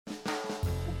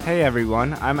Hey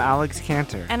everyone, I'm Alex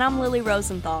Cantor. And I'm Lily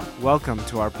Rosenthal. Welcome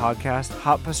to our podcast,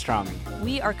 Hot Pastrami.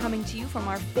 We are coming to you from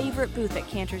our favorite booth at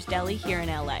Cantor's Deli here in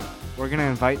LA. We're going to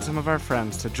invite some of our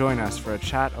friends to join us for a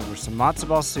chat over some matzo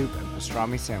ball soup and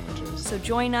pastrami sandwiches. So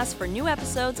join us for new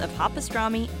episodes of Hot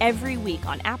Pastrami every week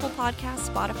on Apple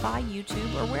Podcasts, Spotify,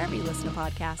 YouTube, or wherever you listen to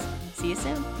podcasts. See you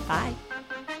soon. Bye.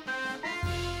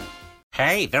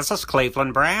 Hey, this is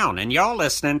Cleveland Brown, and you're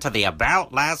listening to the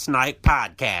About Last Night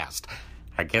podcast.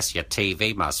 I guess your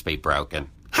TV must be broken.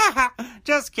 Ha ha!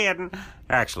 Just kidding.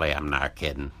 Actually, I'm not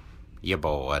kidding. You're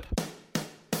bored.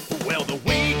 Well, the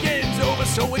weekend's over,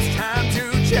 so it's time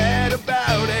to chat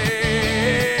about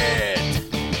it.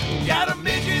 Got a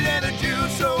midget and a Jew,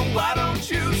 so why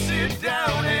don't you sit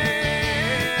down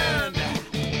and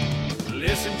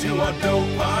listen to our dope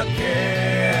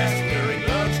podcast during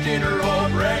lunch, dinner, or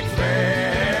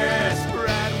breakfast.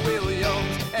 Brad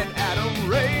Williams and Adam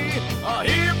Ray are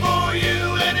here for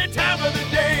you any time of the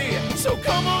day. So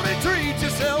come on and treat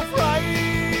yourself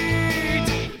right.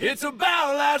 It's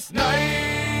about last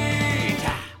night.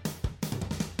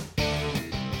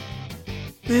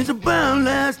 It's about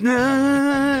last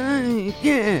night.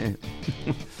 Yeah.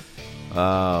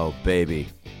 Oh, baby.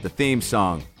 The theme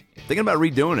song. Thinking about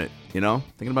redoing it, you know?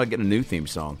 Thinking about getting a new theme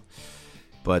song.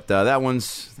 But that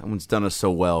one's done us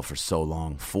so well for so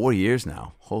long. 4 years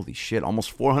now. Holy shit, almost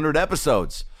 400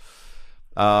 episodes.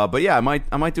 But yeah, I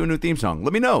might do a new theme song.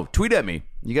 Let me know. Tweet at me.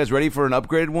 You guys ready for an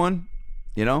upgraded one?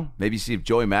 You know, maybe see if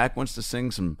Joey Mack wants to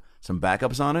sing some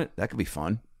backups on it. That could be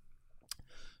fun.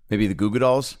 Maybe the Goo Goo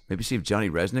Dolls. Maybe see if Johnny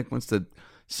Resnick wants to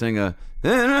sing a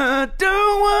 "And I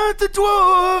don't want the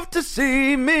dwarf to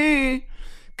see me,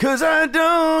 'cause I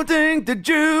don't think that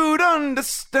you'd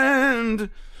understand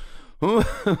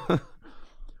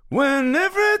when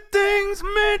everything's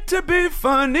meant to be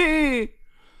funny.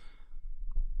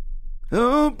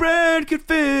 Oh, bread could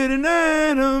fit in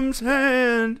Adam's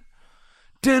hand."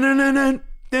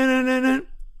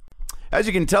 As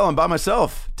you can tell, I'm by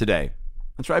myself today.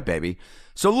 That's right, baby.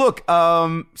 So look,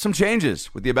 some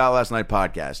changes with the About Last Night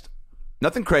podcast.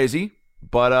 Nothing crazy,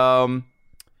 but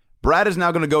Brad is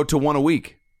now going to go to one a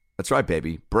week. That's right,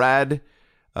 baby. Brad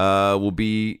will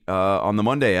be on the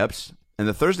Monday eps, and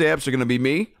the Thursday eps are going to be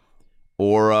me,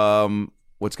 or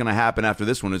what's going to happen after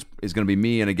this one is going to be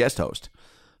me and a guest host.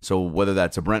 So whether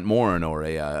that's a Brent Morin or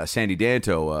a Sandy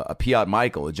Danto, a Piot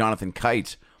Michael, a Jonathan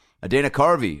Kite, a Dana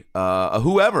Carvey, a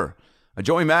whoever, a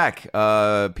Joey Mack,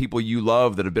 people you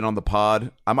love that have been on the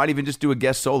pod. I might even just do a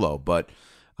guest solo. But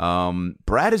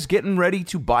Brad is getting ready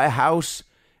to buy a house,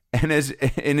 and as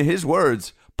in his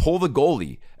words, pull the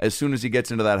goalie as soon as he gets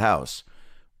into that house,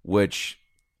 which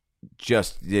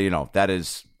just, you know, that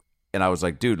is. And I was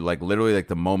like, dude, like literally like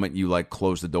the moment you like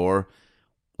close the door,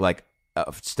 like,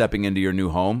 stepping into your new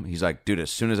home, he's like, dude, as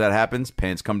soon as that happens,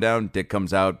 pants come down, dick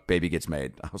comes out, baby gets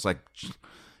made. I was like, just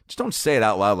don't say it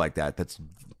out loud like that. That's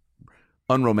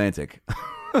unromantic.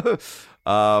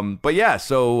 But yeah,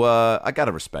 so I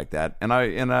gotta respect that, and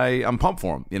I'm pumped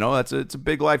for him. You know, it's a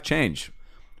big life change.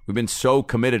 We've been so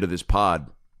committed to this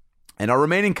pod, and are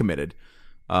remaining committed.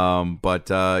 But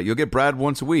you'll get Brad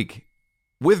once a week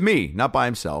with me, not by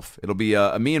himself. It'll be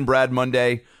a me and Brad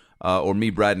Monday. Or me,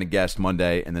 Brad, and a guest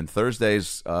Monday, and then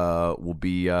Thursdays will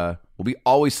be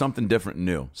always something different and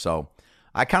new. So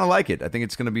I kind of like it. I think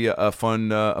it's going to be a fun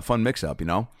mix up. You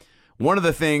know, one of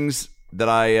the things that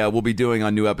I will be doing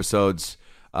on new episodes,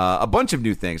 a bunch of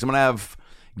new things. I'm going to have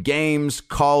games,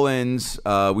 call-ins.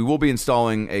 We will be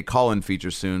installing a call-in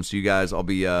feature soon. So you guys, I'll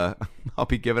be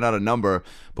giving out a number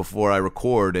before I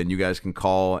record, and you guys can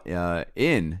call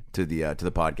in to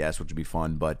the podcast, which would be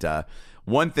fun. But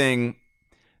one thing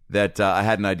that I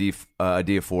had an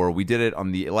idea for. We did it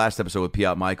on the last episode with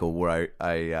Piot Michael, where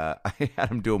I had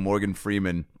him do a Morgan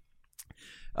Freeman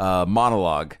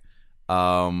monologue.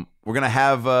 We're gonna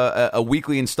have a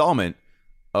weekly installment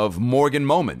of Morgan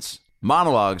Moments,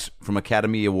 monologues from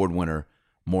Academy Award winner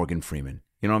Morgan Freeman.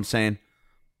 You know what I'm saying?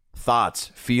 Thoughts,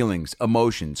 feelings,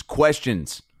 emotions,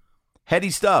 questions, heady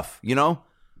stuff. You know,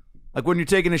 like when you're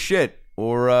taking a shit.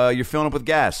 Or you're filling up with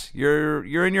gas.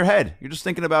 You're in your head. You're just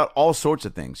thinking about all sorts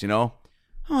of things, you know.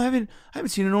 Oh, I haven't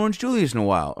seen an Orange Julius in a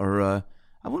while. Or I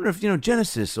wonder if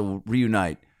Genesis will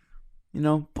reunite. You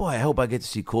know, boy, I hope I get to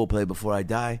see Coldplay before I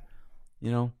die.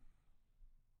 You know,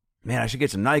 man, I should get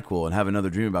some NyQuil and have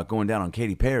another dream about going down on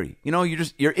Katy Perry. You know,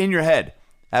 you're in your head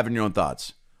having your own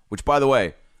thoughts. Which, by the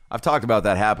way, I've talked about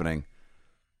that happening.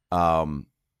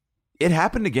 It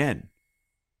happened again.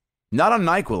 Not on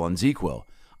NyQuil, on ZQuil.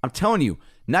 I'm telling you,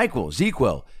 NyQuil,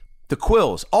 ZQuil, the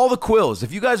quills, all the quills.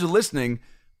 If you guys are listening,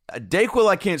 Dayquil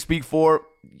I can't speak for.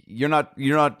 You're not,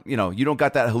 you don't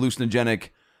got that hallucinogenic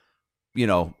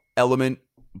element.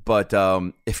 But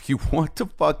if you want to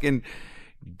fucking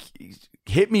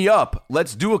hit me up,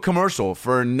 let's do a commercial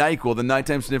for NyQuil, the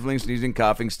nighttime sniffling, sneezing,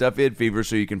 coughing, stuffy head fever,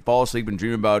 so you can fall asleep and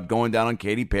dream about going down on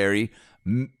Katy Perry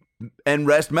and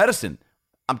rest medicine.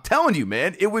 I'm telling you,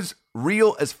 man, it was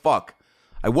real as fuck.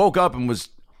 I woke up and was,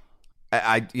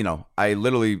 I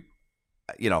literally,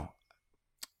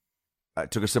 I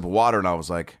took a sip of water and I was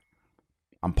like,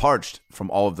 I'm parched from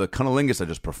all of the cunnilingus I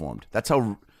just performed. That's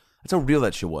how real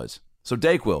that shit was. So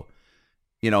Dayquil,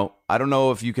 I don't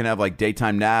know if you can have like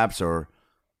daytime naps or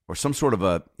some sort of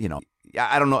a,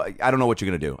 I don't know what you're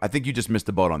going to do. I think you just missed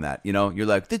the boat on that. You're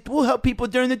like, we'll help people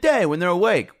during the day when they're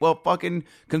awake. Well, fucking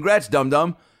congrats,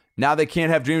 dum-dum. Now they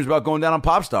can't have dreams about going down on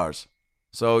pop stars.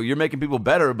 So you're making people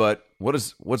better, but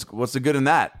what's the good in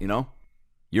that,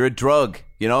 You're a drug,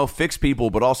 fix people,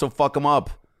 but also fuck them up,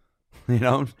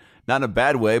 not in a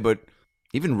bad way, but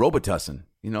even Robitussin,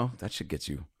 that shit gets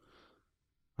you.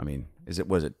 I mean,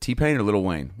 was it T-Pain or Lil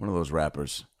Wayne? One of those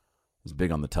rappers is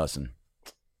big on the tussin.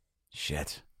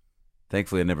 Shit.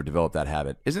 Thankfully, I never developed that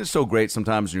habit. Isn't it so great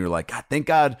sometimes when you're like, God, thank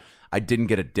God I didn't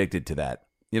get addicted to that,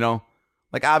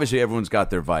 Like, obviously, everyone's got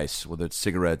their vice, whether it's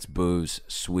cigarettes, booze,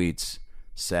 sweets,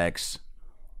 sex,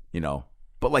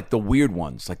 But, like, the weird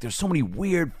ones. Like, there's so many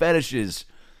weird fetishes.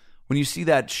 When you see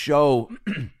that show,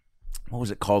 what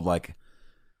was it called? Like,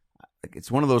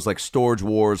 it's one of those, like, Storage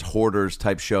Wars, Hoarders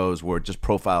type shows where it just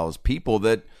profiles people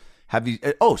that have these...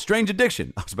 Strange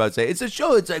Addiction. I was about to say, it's a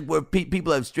show. It's like where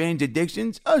people have strange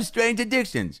addictions. Oh, strange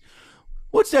addictions.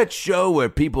 What's that show where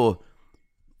people...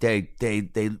 They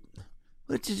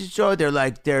It's a show. They're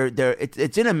like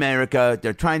it's in America.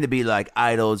 They're trying to be like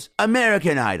idols.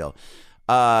 American Idol.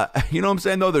 You know what I'm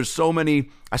saying though? There's so many.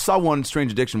 I saw one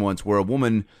Strange Addiction once where a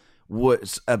woman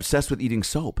was obsessed with eating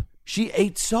soap. She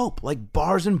ate soap, like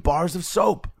bars and bars of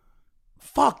soap.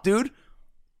 Fuck, dude.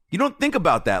 You don't think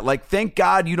about that. Like, thank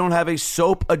God you don't have a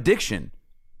soap addiction.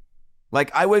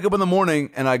 Like, I wake up in the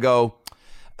morning and I go,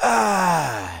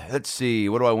 let's see,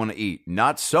 what do I want to eat?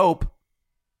 Not soap.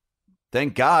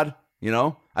 Thank God. I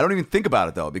don't even think about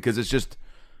it, though, because it's just,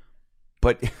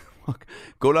 but look,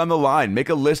 go down the line, make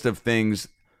a list of things.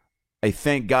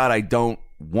 Thank God I don't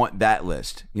want that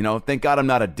list. Thank God I'm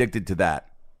not addicted to that.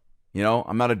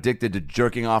 I'm not addicted to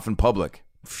jerking off in public.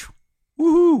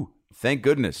 Woohoo. Thank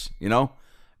goodness,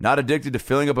 not addicted to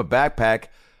filling up a backpack,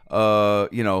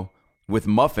 with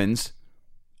muffins,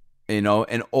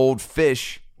 and old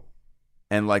fish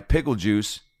and like pickle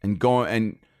juice and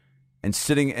going and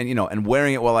sitting and, and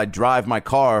wearing it while I drive my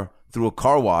car through a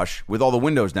car wash with all the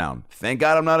windows down. Thank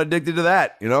God I'm not addicted to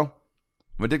that, I'm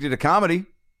addicted to comedy,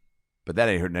 but that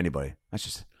ain't hurting anybody.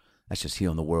 That's just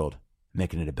healing the world,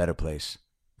 making it a better place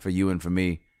for you and for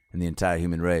me and the entire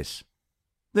human race.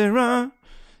 There are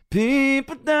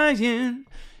people dying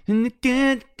and they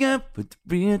can't get with the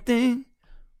real thing.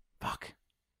 Fuck.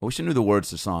 I wish I knew the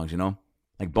words to songs,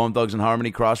 Like Bone Thugs and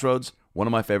Harmony, Crossroads, one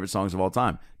of my favorite songs of all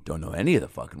time. Don't know any of the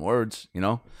fucking words,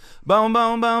 Boom, boom,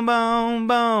 boom, boom,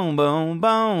 boom, boom,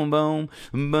 boom, boom.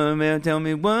 But tell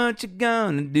me what you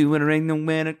gonna do when there ain't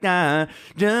nowhere to die.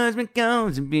 Judgment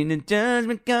comes and being the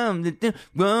judgment comes.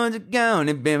 What's it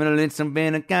gonna be? Let some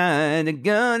better kind of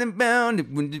gun and bound.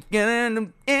 It would just get in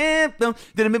the anthem.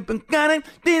 Then I've been got it.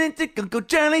 Didn't take Uncle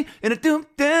Charlie and a doom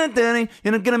daddy.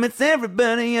 And I'm gonna miss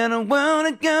everybody. I don't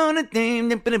wanna go to them.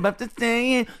 Then put it up to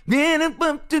say. Then I'm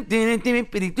up to them. Then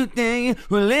put it to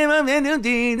them. Live up and do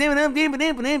things, live up deep and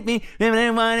infinite me. Live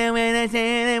in one when I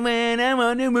say it when I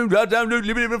want to move. Drop down to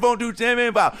live in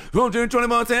 427 phone to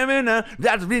 24/7 now.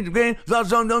 That's the great.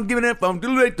 Lots of don't give it up on the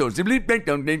late. Don't simply break.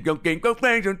 Don't think. Don't thank. Don't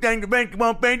thank the bank. Come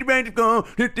on, bank the bank is gone.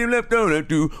 Hit the left on that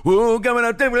too. Whoa, coming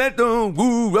out, take me that tone.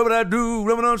 Woo, rub I do.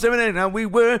 Rubbing on 7 now we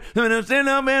were. Living on 7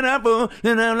 up and up.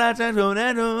 And our lights are so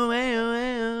that.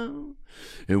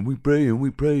 And we pray and we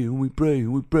pray and we pray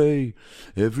and we pray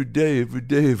every day, every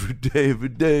day, every day, every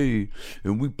day.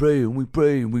 And we pray and we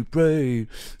pray and we pray.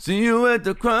 See you at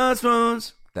the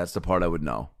crossroads. That's the part I would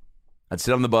know. I'd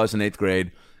sit on the bus in 8th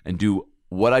grade and do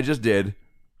what I just did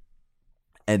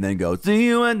and then go, see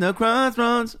you at the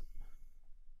crossroads.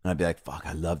 And I'd be like, fuck,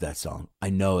 I love that song. I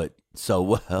know it so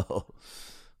well.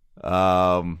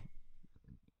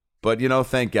 But,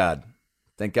 thank God.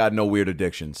 Thank God no weird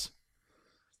addictions.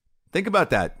 Think about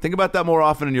that. Think about that more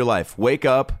often in your life. Wake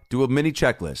up, do a mini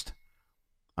checklist.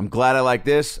 I'm glad I like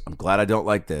this. I'm glad I don't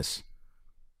like this.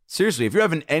 Seriously, if you're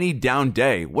having any down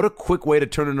day, what a quick way to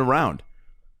turn it around.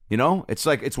 It's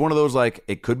like, it's one of those like,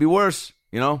 it could be worse,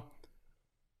 It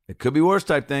could be worse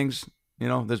type things. It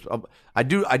is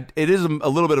a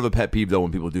little bit of a pet peeve though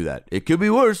when people do that. It could be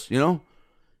worse,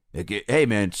 Hey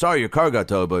man, sorry your car got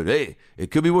towed, but hey, it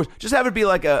could be worse. Just have it be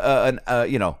like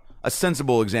a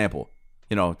sensible example.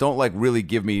 Don't like really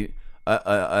give me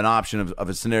an option of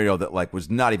a scenario that like was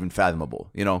not even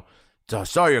fathomable. So,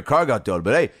 sorry your car got towed,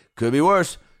 but hey, could be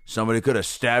worse. Somebody could have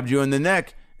stabbed you in the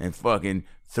neck and fucking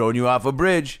thrown you off a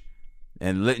bridge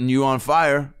and lit you on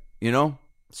fire.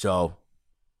 So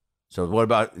what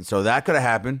about? So that could have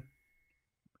happened.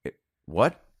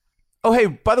 What? Oh, hey,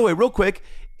 by the way, real quick,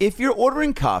 if you're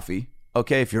ordering coffee,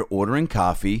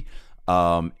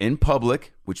 in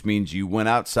public, which means you went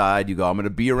outside, you go, I'm going to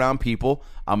be around people.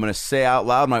 I'm going to say out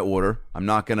loud my order. I'm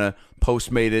not going to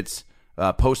Postmates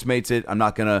it. I'm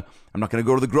not going to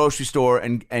go to the grocery store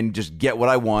and just get what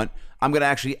I want. I'm going to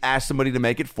actually ask somebody to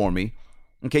make it for me.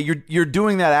 Okay, you're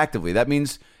doing that actively. That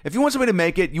means if you want somebody to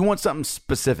make it, you want something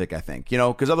specific, I think,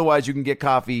 because otherwise you can get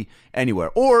coffee anywhere.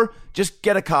 Or just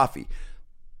get a coffee.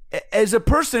 As a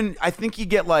person, I think you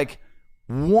get like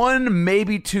 1,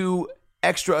 maybe 2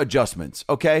 extra adjustments,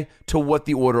 okay, to what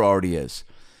the order already is.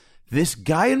 This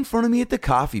guy in front of me at the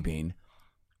Coffee Bean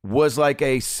was like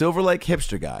a Silver Lake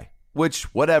hipster guy,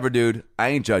 which, whatever, dude, I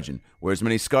ain't judging. Wear as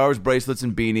many scarves, bracelets,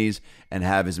 and beanies, and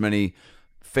have as many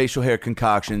facial hair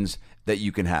concoctions that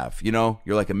you can have. You're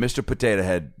like a Mr. Potato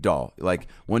Head doll. Like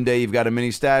one day you've got a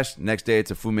mini stash, next day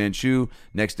it's a Fu Manchu,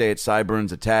 next day it's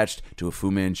sideburns attached to a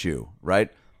Fu Manchu, right?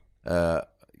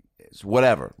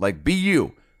 Whatever. Like, be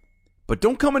you. But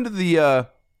don't come into the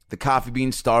Coffee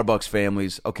Bean Starbucks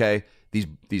families, okay?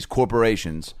 These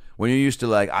corporations, when you're used to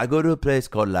like, I go to a place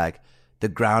called like the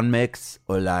Ground Mix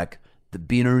or like the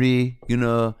Beanery,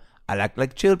 I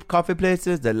like chilled coffee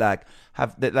places that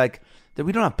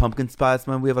we don't have pumpkin spice,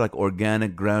 man. We have like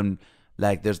organic ground,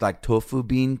 like there's like tofu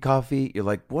bean coffee. You're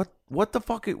like, what the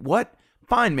fuck? What?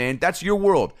 Fine, man. That's your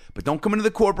world. But don't come into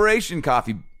the corporation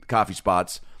coffee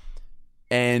spots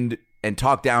and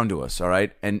talk down to us, all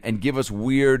right? And give us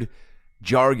weird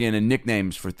jargon and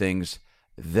nicknames for things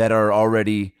that are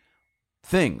already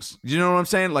things. You know what I'm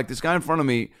saying? Like this guy in front of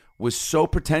me was so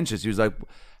pretentious. He was like,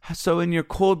 so in your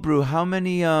cold brew, how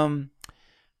many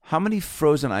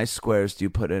frozen ice squares do you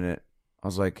put in it? I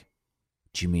was like,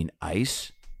 do you mean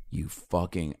ice? You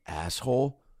fucking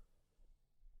asshole.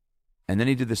 And then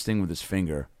he did this thing with his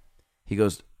finger. He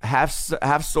goes,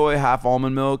 half soy, half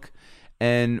almond milk,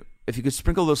 and if you could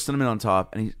sprinkle a little cinnamon on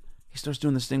top. And he starts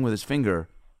doing this thing with his finger.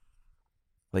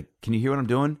 Like, can you hear what I'm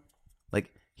doing?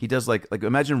 Like, he does like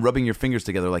imagine rubbing your fingers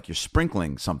together like you're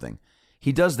sprinkling something.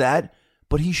 He does that,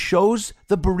 but he shows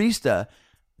the barista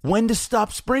when to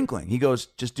stop sprinkling. He goes,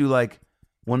 just do like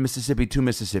 1 Mississippi, 2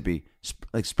 Mississippi,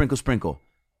 like sprinkle, sprinkle.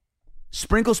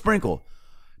 Sprinkle, sprinkle.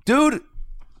 Dude,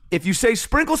 if you say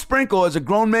sprinkle, sprinkle as a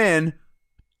grown man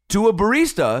to a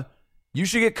barista, you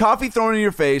should get coffee thrown in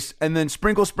your face and then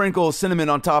sprinkle, sprinkle cinnamon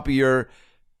on top of your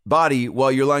body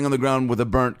while you're lying on the ground with a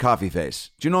burnt coffee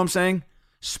face. Do you know what I'm saying?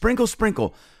 Sprinkle,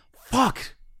 sprinkle.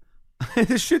 Fuck.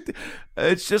 This shit,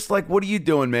 it's just like, what are you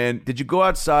doing, man? Did you go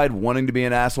outside wanting to be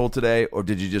an asshole today, or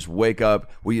did you just wake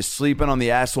up? Were you sleeping on the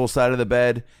asshole side of the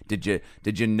bed? Did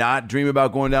you not dream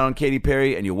about going down on Katy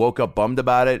Perry and you woke up bummed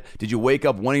about it? Did you wake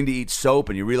up wanting to eat soap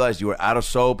and you realized you were out of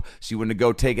soap, so you went to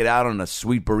go take it out on a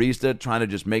sweet barista trying to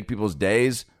just make people's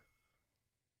days?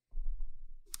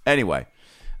 Anyway,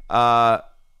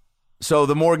 so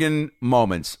the Morgan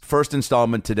Moments, first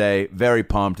installment today. Very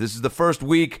pumped. This is the first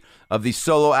week of the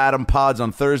Solo Adam pods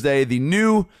on Thursday. The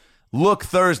new look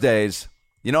Thursdays.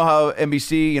 You know how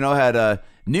NBC, had a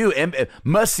new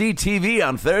must-see TV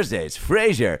on Thursdays.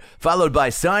 Frasier, followed by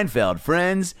Seinfeld,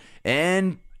 Friends,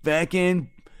 and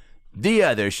fucking the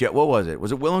other shit. What was it?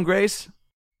 Was it Will and Grace?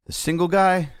 The Single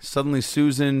Guy, Suddenly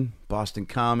Susan, Boston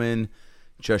Common,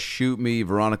 Just Shoot Me,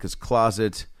 Veronica's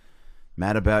Closet,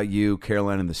 Mad About You,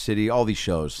 Caroline in the City, all these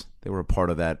shows, they were a part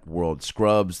of that world.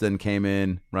 Scrubs then came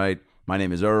in, right? My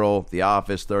Name is Earl, The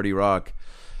Office, 30 Rock.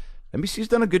 NBC's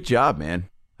done a good job, man.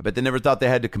 I bet they never thought they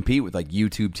had to compete with like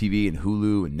YouTube TV and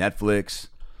Hulu and Netflix,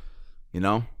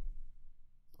 I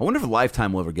wonder if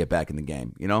Lifetime will ever get back in the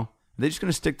game, Are they just going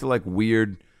to stick to like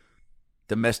weird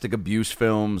domestic abuse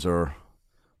films or,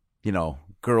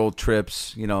 girl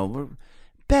trips,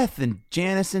 Beth and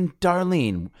Janice and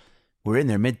Darlene were in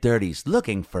their mid-30s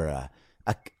looking for a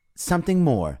something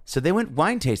more. So they went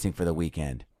wine tasting for the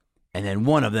weekend. And then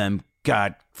one of them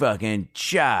got fucking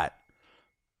shot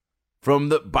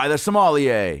by the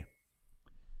sommelier.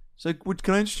 It's like,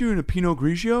 can I interest you in a Pinot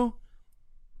Grigio?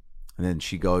 And then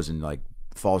she goes and like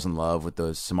falls in love with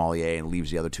the sommelier and leaves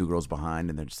the other 2 girls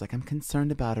behind. And they're just like, I'm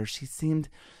concerned about her.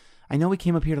 I know we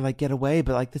came up here to like get away,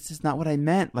 but like this is not what I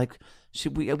meant. Like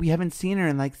we haven't seen her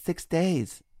in like 6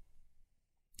 days.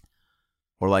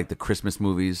 Or like the Christmas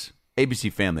movies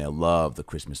ABC Family, I love the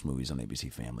Christmas movies on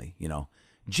ABC Family, you know.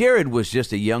 Jared was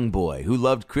just a young boy who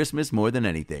loved Christmas more than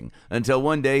anything, until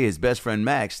one day his best friend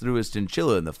Max threw his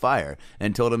chinchilla in the fire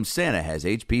and told him Santa has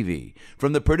HPV.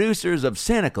 From the producers of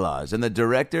Santa Claus and the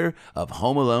director of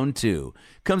Home Alone 2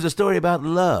 comes a story about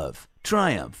love,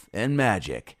 triumph, and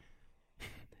magic.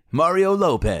 Mario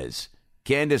Lopez,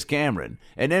 Candace Cameron,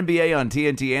 and NBA on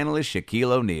TNT analyst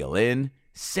Shaquille O'Neal in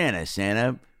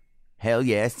Santa, Hell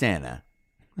Yeah, Santa.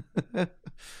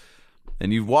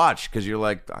 And you watch because you're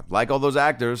like, I like all those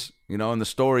actors, you know, and the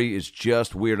story is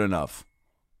just weird enough.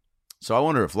 So I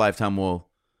wonder if Lifetime will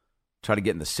try to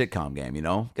get in the sitcom game, you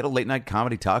know? Get a late night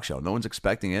comedy talk show. No one's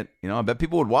expecting it. You know, I bet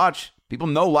people would watch. People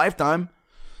know Lifetime.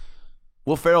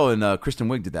 Will Ferrell and Kristen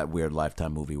Wiig did that weird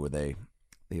Lifetime movie where they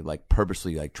like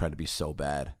purposely like tried to be so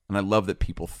bad. And I love that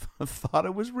people thought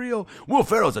it was real. Will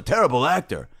Ferrell's a terrible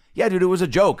actor. Yeah, dude, it was a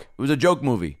joke. It was a joke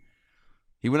movie.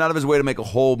 He went out of his way to make a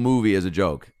whole movie as a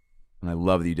joke. And I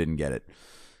love that you didn't get it.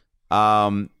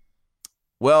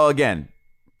 Well, again,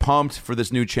 pumped for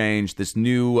this new change, this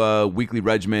new weekly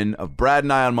regimen of Brad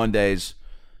and I on Mondays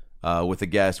with a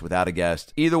guest, without a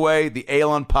guest. Either way, the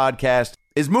Aeon podcast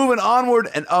is moving onward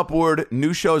and upward.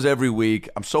 New shows every week.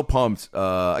 I'm so pumped.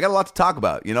 I got a lot to talk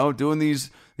about. You know, doing these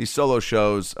solo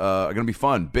shows are going to be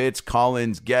fun. Bits,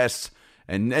 call-ins, guests,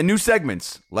 and new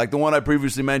segments like the one I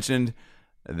previously mentioned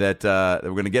that we're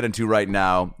going to get into right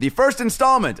now. The first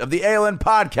installment of the ALN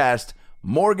podcast,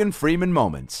 Morgan Freeman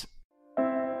Moments.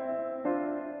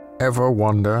 Ever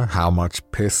wonder how much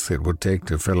piss it would take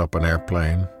to fill up an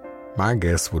airplane? My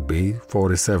guess would be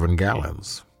 47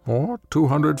 gallons, or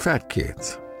 200 fat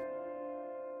kids.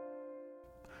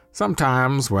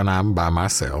 Sometimes when I'm by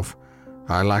myself,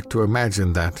 I like to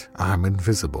imagine that I'm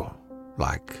invisible,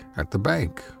 like at the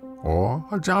bank, or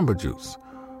a Jamba Juice,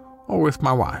 or with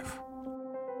my wife.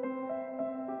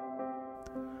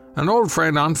 An old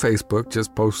friend on Facebook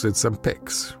just posted some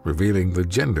pics revealing the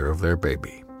gender of their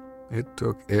baby. It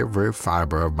took every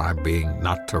fiber of my being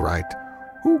not to write,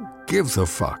 "Who gives a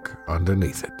fuck?"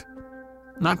 underneath it.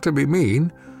 Not to be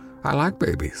mean, I like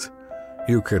babies.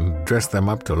 You can dress them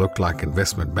up to look like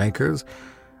investment bankers.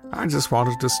 I just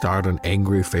wanted to start an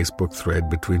angry Facebook thread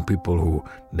between people who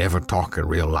never talk in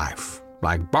real life,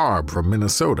 like Barb from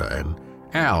Minnesota and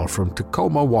Al from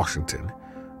Tacoma, Washington.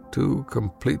 Two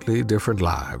completely different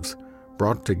lives,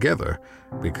 brought together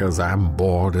because I'm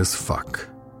bored as fuck.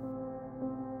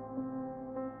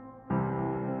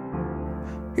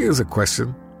 Here's a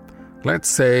question. Let's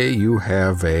say you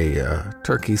have a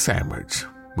turkey sandwich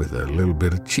with a little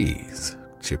bit of cheese,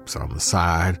 chips on the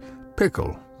side,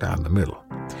 pickle down the middle.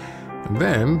 And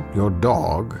then your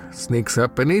dog sneaks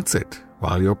up and eats it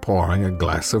while you're pouring a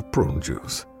glass of prune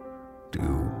juice. Do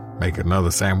you make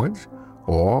another sandwich?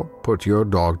 Or put your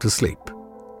dog to sleep,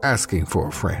 asking for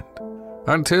a friend?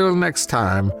 Until next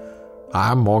time,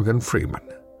 I'm Morgan Freeman.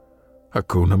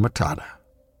 Hakuna Matata.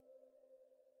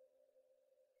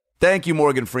 Thank you,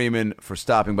 Morgan Freeman, for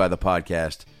stopping by the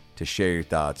podcast to share your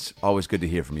thoughts. Always good to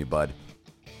hear from you, bud.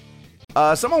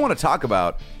 Something I want to talk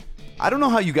about. I don't know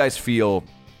how you guys feel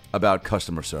about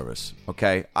customer service,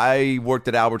 okay? I worked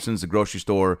at Albertsons, the grocery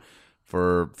store,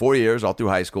 for 4 years, all through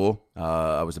high school.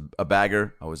 I was a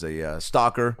bagger. I was a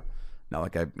stalker. Not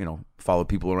like I, followed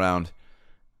people around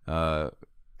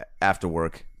after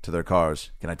work to their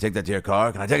cars. Can I take that to your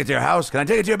car? Can I take it to your house? Can I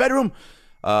take it to your bedroom?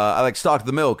 I stalked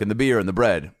the milk and the beer and the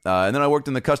bread. And then I worked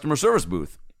in the customer service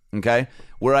booth, okay,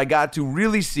 where I got to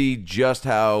really see just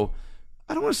how,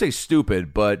 I don't want to say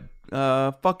stupid, but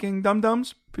fucking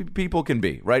dum-dums people can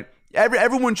be, right?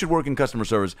 Everyone should work in customer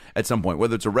service at some point,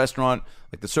 whether it's a restaurant,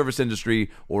 like the service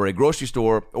industry, or a grocery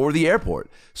store, or the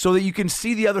airport, so that you can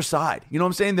see the other side. You know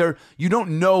what I'm saying? You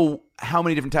don't know how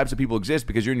many different types of people exist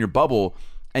because you're in your bubble,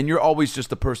 and you're always just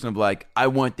the person of like, I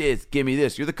want this, give me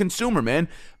this. You're the consumer, man.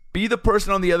 Be the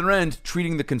person on the other end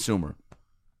treating the consumer,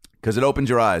 because it opens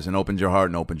your eyes and opens your heart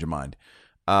and opens your mind.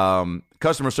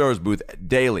 Customer service booth,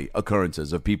 daily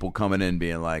occurrences of people coming in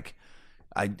being like,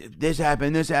 this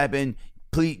happened.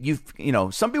 Please,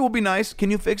 some people will be nice.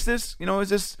 Can you fix this?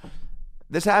 Is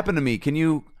this happened to me?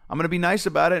 I'm going to be nice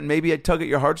about it, and maybe I tug at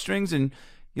your heartstrings, and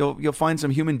you'll find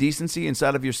some human decency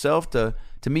inside of yourself to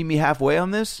meet me halfway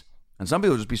on this. And some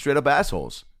people just be straight up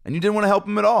assholes, and you didn't want to help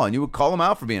them at all, and you would call them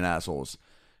out for being assholes,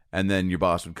 and then your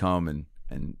boss would come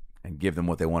and give them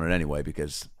what they wanted anyway,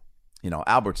 because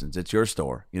Albertsons, it's your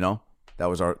store. That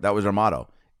was our motto.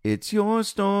 It's your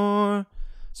store.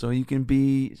 So you can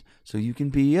be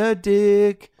a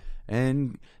dick,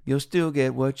 and you'll still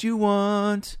get what you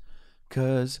want,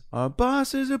 'cause our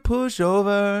boss is a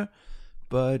pushover,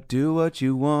 but do what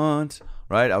you want.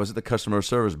 Right? I was at the customer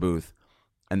service booth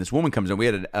And this woman comes in. We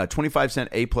had a 25-cent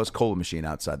A-plus cola machine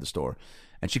outside the store.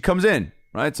 And she comes in,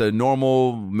 right? It's a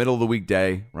normal middle-of-the-week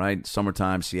day, right?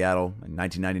 Summertime, Seattle, in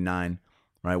 1999,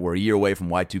 right? We're a year away from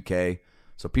Y2K.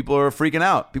 So people are freaking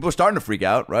out. People are starting to freak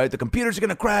out, right? The computers are going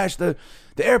to crash. The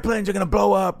airplanes are going to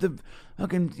blow up. The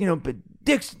fucking,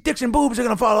 dicks and boobs are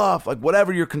going to fall off. Like,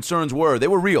 whatever your concerns were, they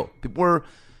were real. People were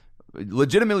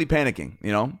legitimately panicking,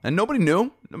 and nobody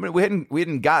knew. We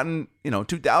hadn't gotten,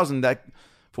 2000 that,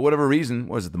 for whatever reason,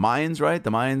 what was it, the Mayans, right? The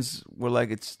Mayans were like,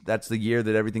 that's the year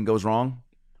that everything goes wrong.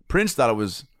 Prince thought it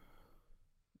was,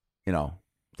 going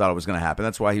to happen.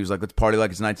 That's why he was like, let's party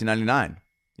like it's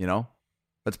 1999,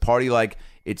 Let's party like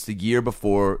it's the year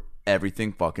before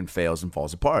everything fucking fails and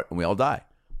falls apart and we all die.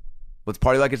 Let's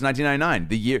party like it's 1999,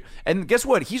 the year. And guess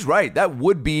what? He's right. That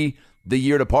would be the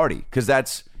year to party, because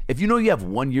that's, if you have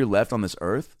 1 year left on this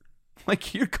earth,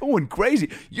 like, you're going crazy.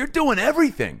 You're doing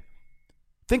everything.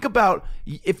 Think about,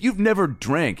 if you've never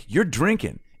drank, you're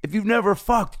drinking. If you've never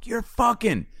fucked, you're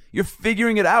fucking. You're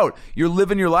figuring it out. You're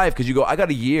living your life because you go, I got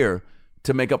a year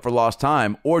to make up for lost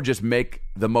time, or just make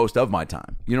the most of my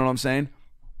time. You know what I'm saying?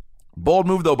 Bold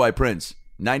move, though, by Prince.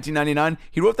 1999.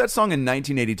 He wrote that song in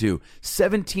 1982,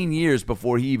 17 years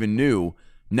before he even knew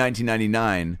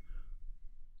 1999,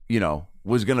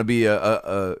 was going to be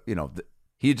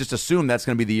he just assumed that's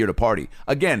going to be the year to party.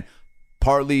 Again,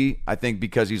 partly, I think,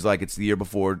 because he's like, it's the year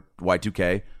before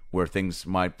Y2K, where things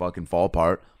might fucking fall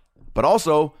apart. But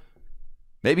also,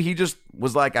 maybe he just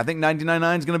was like, I think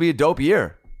 1999 is going to be a dope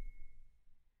year.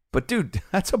 But, dude,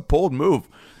 that's a bold move,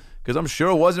 because I'm sure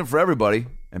it wasn't for everybody.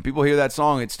 And people hear that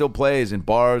song, it still plays in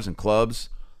bars and clubs.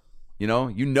 You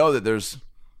know that there's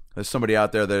somebody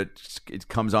out there that it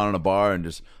comes on in a bar and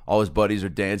just all his buddies are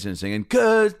dancing and singing,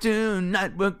 'cause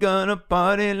tonight we're gonna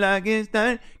party like it's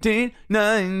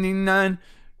 1999.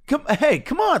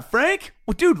 Come on, Frank.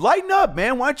 Well, dude, lighten up,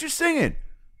 man. Why aren't you singing?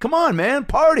 Come on, man.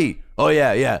 Party. Oh,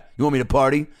 yeah. You want me to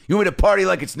party? You want me to party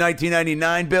like it's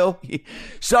 1999, Bill?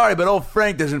 Sorry, but old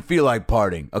Frank doesn't feel like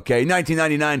partying, okay?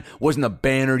 1999 wasn't a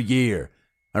banner year,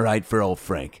 all right, for old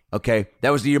Frank, okay?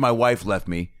 That was the year my wife left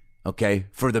me, okay,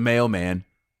 for the mailman,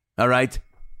 all right?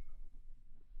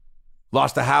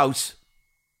 Lost a house.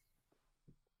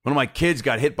 One of my kids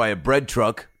got hit by a bread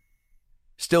truck.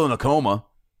 Still in a coma.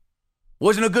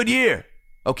 Wasn't a good year,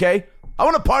 okay? I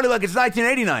want to party like it's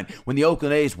 1989 when the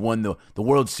Oakland A's won the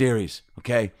World Series,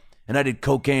 okay? And I did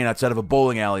cocaine outside of a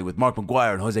bowling alley with Mark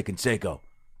McGuire and Jose Canseco.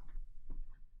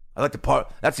 I like to party.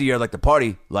 That's the year I like to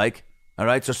party, like. All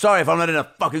right? So sorry if I'm not in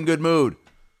a fucking good mood.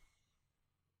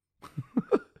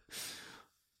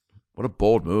 What a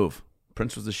bold move.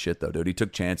 Prince was the shit, though, dude. He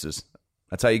took chances.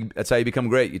 That's how you become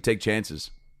great. You take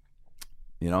chances.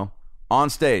 On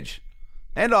stage.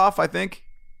 And off, I think.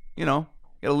 You got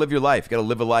to live your life. You got to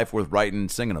live a life worth writing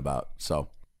and singing about. So,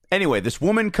 anyway, this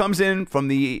woman comes in from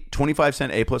the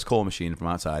 25-cent A-plus cola machine from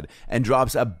outside and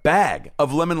drops a bag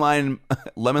of lemon lime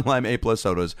A-plus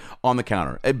sodas on the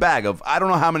counter. A bag of, I don't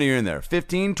know how many are in there,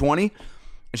 15, 20?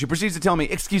 And she proceeds to tell me,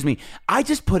 excuse me, I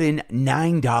just put in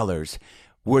 $9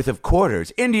 worth of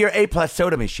quarters into your A-plus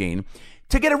soda machine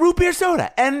to get a root beer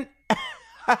soda. And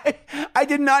I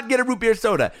did not get a root beer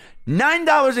soda.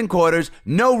 $9 in quarters,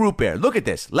 no root beer. Look at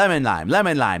this. Lemon lime,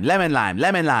 lemon lime, lemon lime,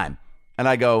 lemon lime. And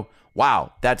I go,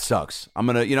 wow, that sucks. I'm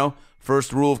going to,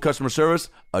 first rule of customer service,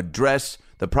 address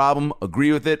the problem,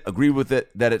 agree with it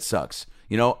that it sucks.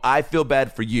 I feel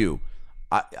bad for you.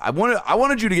 I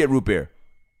wanted you to get root beer.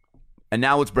 And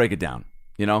now let's break it down.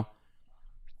 You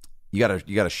got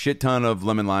a shit ton of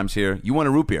lemon limes here. You want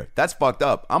a root beer. That's fucked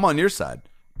up. I'm on your side.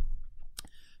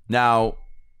 Now,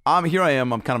 here I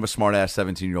am. I'm kind of a smart-ass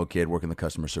 17-year-old kid working the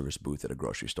customer service booth at a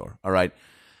grocery store. All right.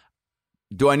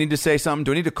 Do I need to say something?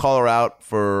 Do I need to call her out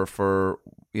for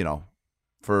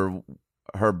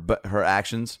her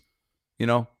actions?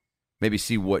 Maybe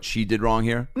see what she did wrong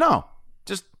here? No.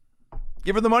 Just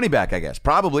give her the money back, I guess.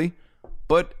 Probably.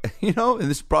 But, and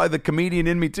this is probably the comedian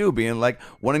in me too, being like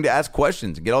wanting to ask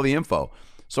questions and get all the info.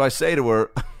 So I say to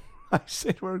her,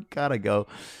 God, I go,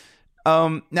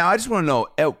 now I just want to know,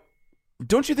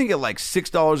 don't you think at like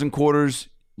 $6 in quarters,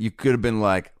 you could have been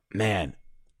like, man,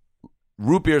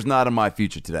 root beer's not in my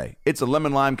future today. It's a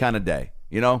lemon lime kind of day,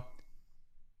 And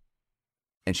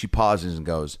she pauses and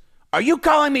goes, are you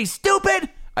calling me stupid?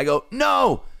 I go,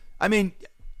 no. I mean,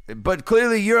 but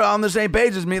clearly you're on the same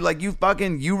page as me. Like you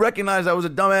recognize that was a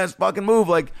dumbass fucking move.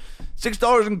 Like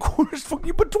 $6 in quarters.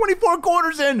 You put 24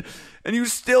 quarters in and you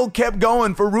still kept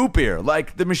going for root beer.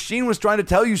 Like the machine was trying to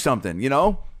tell you something,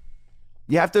 You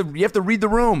have to read the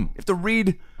room. You have to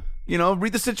read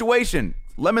the situation.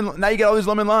 Now you get all these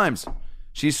lemon limes.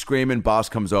 She's screaming. Boss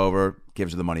comes over,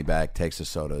 gives her the money back, takes the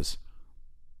sodas.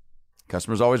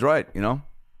 Customer's always right, you know?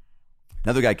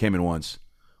 Another guy came in once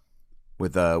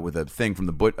with a thing from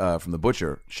the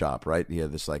butcher shop, right? He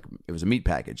had this, like, it was a meat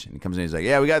package. And he comes in, he's like,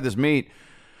 yeah, we got this meat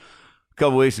a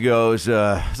couple weeks ago. It's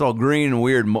all green and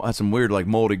weird, had some weird, like,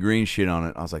 moldy green shit on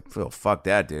it. I was like, oh, fuck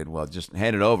that, dude. Well, just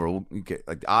hand it over.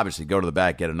 Obviously, go to the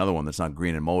back, get another one that's not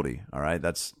green and moldy, all right?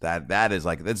 That is,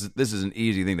 like, this is an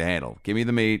easy thing to handle. Give me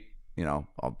the meat, you know.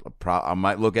 I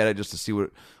might look at it just to see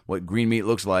what green meat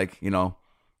looks like, you know.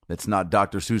 That's not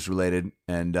Dr. Seuss related,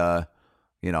 and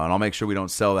you know, and I'll make sure we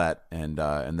don't sell that, and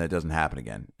that doesn't happen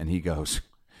again. And he goes,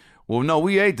 well, no,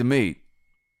 we ate the meat.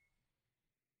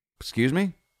 Excuse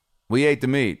me? We ate the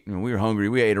meat. You know, we were hungry.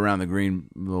 We ate around the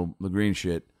green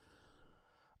shit.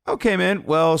 Okay, man.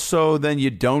 Well, so then you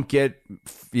don't get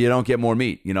more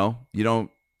meat. You know, you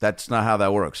don't. That's not how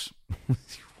that works.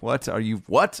 What are you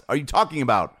talking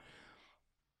about?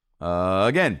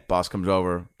 Again, boss comes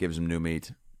over, gives him new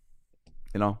meat.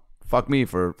 You know, fuck me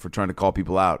for trying to call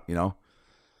people out, you know.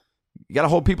 You got to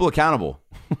hold people accountable.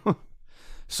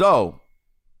 So,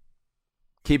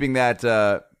 keeping that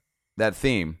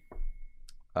theme,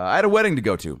 I had a wedding to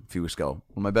go to a few weeks ago. One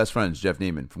of my best friends, Jeff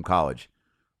Neiman from college.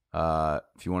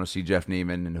 If you want to see Jeff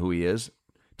Neiman and who he is,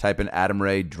 type in Adam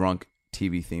Ray drunk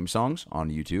TV theme songs on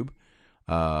YouTube.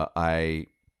 I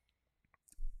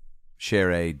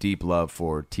share a deep love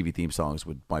for TV theme songs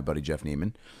with my buddy Jeff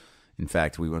Neiman. In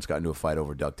fact, we once got into a fight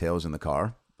over DuckTales in the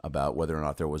car about whether or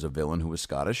not there was a villain who was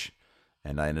Scottish,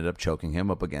 and I ended up choking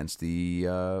him up against the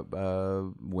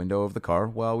window of the car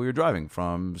while we were driving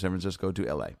from San Francisco to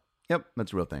L.A. Yep,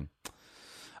 that's a real thing.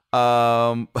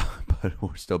 But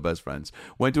we're still best friends.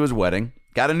 Went to his wedding,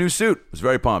 got a new suit, was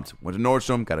very pumped. Went to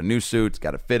Nordstrom, got a new suit,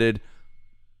 got it fitted,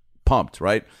 pumped,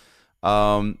 right?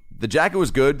 The jacket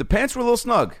was good. The pants were a little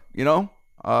snug, you know?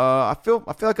 I feel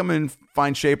like I'm in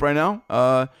fine shape right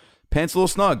now. Pants a little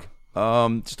snug.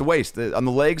 Just the waist. On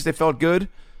the legs, they felt good,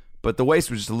 but the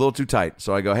waist was just a little too tight.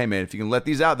 So I go, hey, man, if you can let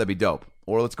these out, that'd be dope.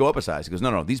 Or let's go up a size. He goes,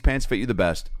 no, these pants fit you the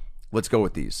best. Let's go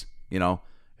with these. You know,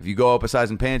 if you go up a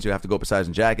size in pants, you have to go up a size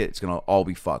in jacket. It's going to all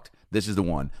be fucked. This is the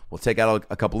one. We'll take out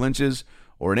a couple inches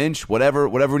or an inch, whatever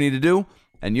we need to do,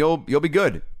 and you'll be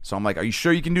good. So I'm like, are you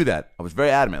sure you can do that? I was very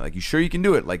adamant. Like, you sure you can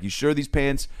do it? Like, you sure these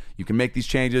pants, you can make these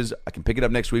changes? I can pick it up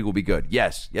next week. We'll be good.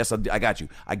 Yes, I got you.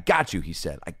 I got you, he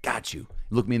said. I got you.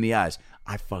 Look me in the eyes.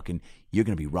 You're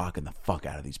going to be rocking the fuck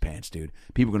out of these pants, dude.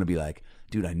 People are going to be like,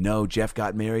 dude, I know Jeff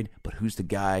got married, but who's the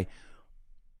guy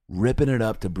ripping it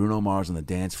up to Bruno Mars on the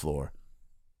dance floor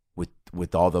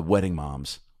with all the wedding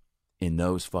moms in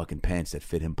those fucking pants that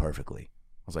fit him perfectly?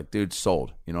 I was like, dude,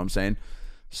 sold. You know what I'm saying?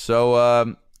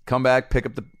 So come back, pick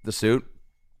up the suit.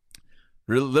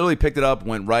 Literally picked it up,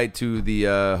 went right to the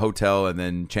hotel, and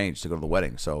then changed to go to the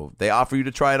wedding. So they offer you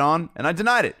to try it on, and I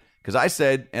denied it because I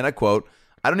said, and I quote,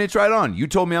 I don't need to try it on. You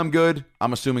told me I'm good.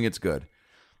 I'm assuming it's good.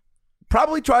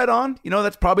 Probably try it on. You know,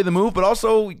 that's probably the move. But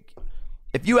also,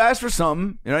 if you ask for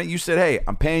something, you know, you said, hey,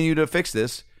 I'm paying you to fix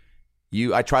this.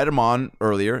 I tried them on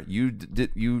earlier. You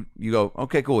go,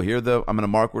 okay, cool. I'm going to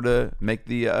mark where to make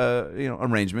the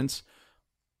arrangements.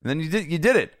 And then you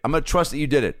did it. I'm going to trust that you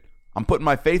did it. I'm putting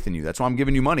my faith in you. That's why I'm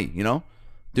giving you money, you know?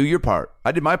 Do your part.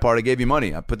 I did my part. I gave you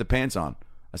money. I put the pants on.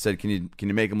 I said, can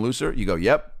you make them looser? You go,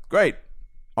 yep. Great.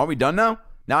 Aren't we done now?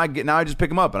 Now I just pick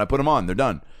them up and I put them on. They're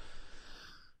done.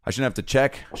 I shouldn't have to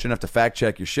check. I shouldn't have to fact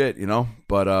check your shit, you know?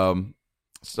 But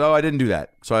so I didn't do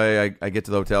that. So I get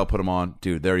to the hotel, put them on.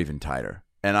 Dude, they're even tighter.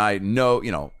 And I know,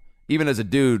 you know, even as a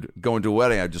dude going to a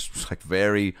wedding, I just was like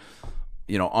very,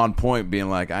 you know, on point, being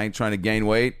like, I ain't trying to gain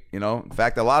weight, you know? In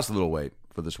fact, I lost a little weight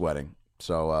for this wedding.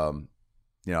 So,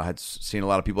 you know, I had seen a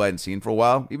lot of people I hadn't seen for a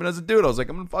while. Even as a dude, I was like,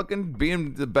 I'm going to fucking be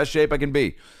in the best shape I can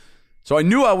be. So I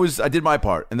knew I did my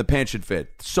part, and the pants should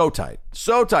fit. So tight,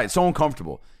 so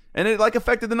uncomfortable. And it, like,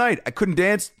 affected the night. I couldn't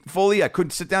dance fully. I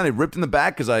couldn't sit down. It ripped in the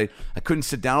back because I couldn't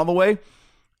sit down all the way.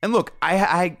 And look,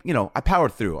 I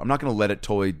powered through. I'm not going to let it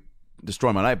totally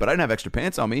destroy my night, but I didn't have extra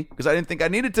pants on me because I didn't think I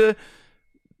needed to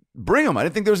bring them. I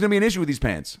didn't think there was going to be an issue with these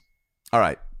pants. All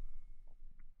right.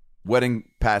 Wedding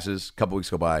passes. A couple weeks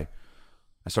go by.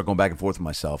 I start going back and forth with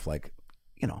myself, like,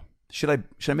 you know, should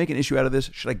I make an issue out of this?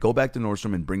 Should I go back to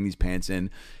Nordstrom and bring these pants in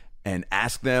and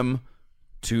ask them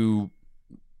to,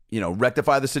 you know,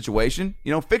 rectify the situation?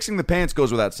 You know, fixing the pants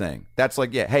goes without saying. That's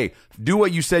like, yeah, hey, do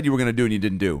what you said you were going to do and you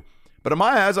didn't do. But in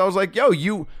my eyes, I was like, yo,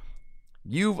 you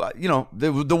know,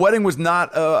 the wedding was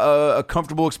not a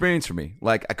comfortable experience for me.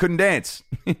 Like, I couldn't dance.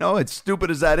 You know, as stupid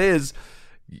as that is,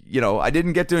 you know, I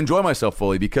didn't get to enjoy myself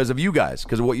fully because of you guys,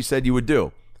 because of what you said you would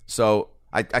do. So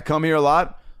I come here a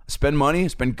lot. Spend money,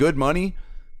 spend good money,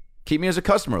 Keep me as a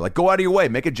customer. Like, go out of your way.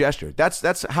 Make a gesture.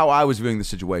 That's how I was viewing the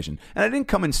situation. And I didn't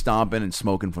come in stomping and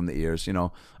smoking from the ears. You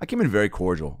know, I came in very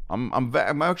cordial. I'm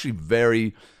actually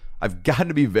very. I've gotten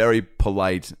to be very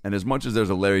polite. And as much as there's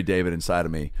a Larry David inside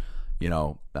of me, you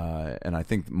know, and I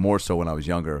think more so when I was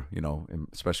younger, you know,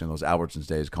 especially in those Albertsons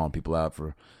days, calling people out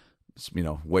for, you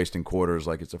know, wasting quarters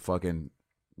like it's a fucking,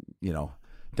 you know,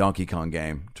 Donkey Kong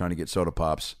game, trying to get soda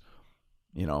pops,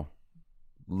 you know.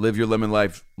 Live your lemon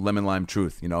lime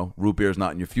truth, you know. Root beer is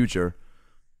not in your future.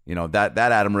 You know, that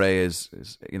Adam Ray is,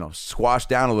 you know, squashed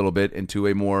down a little bit into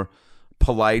a more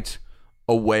polite,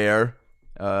 aware,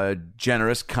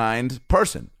 generous, kind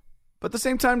person. But at the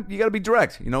same time, you got to be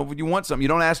direct. You know, when you want something, you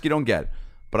don't ask, you don't get.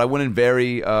 But I went in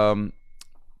very,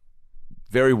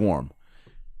 very warm.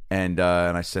 And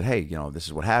I said, hey, you know, this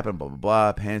is what happened, blah, blah,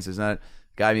 blah. Pants is not.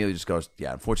 Guy immediately just goes,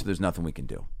 yeah, unfortunately, there's nothing we can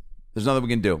do. There's nothing we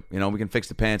can do. You know, we can fix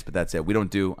the pants, but that's it. We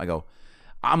don't do. I go,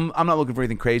 I'm not looking for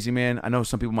anything crazy, man. I know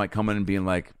some people might come in and being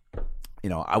like, you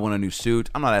know, I want a new suit.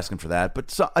 I'm not asking for that,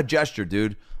 but a gesture,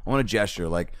 dude. I want a gesture,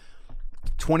 like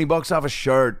 $20 off a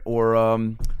shirt, or I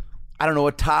don't know,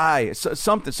 a tie,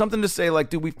 something to say, like,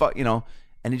 dude, we fuck, you know.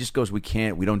 And he just goes, we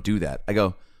don't do that. I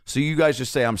go, so you guys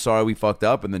just say, I'm sorry, we fucked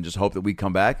up, and then just hope that we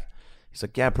come back? He's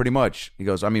like, yeah, pretty much. He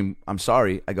goes, I mean, I'm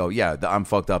sorry. I go, yeah, the I'm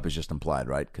fucked up is just implied,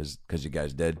 right? Because you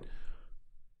guys did.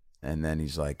 And then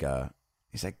he's like,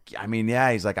 I mean,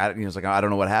 yeah. He's like, I don't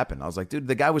know what happened. I was like, dude,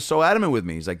 the guy was so adamant with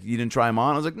me. He's like, you didn't try him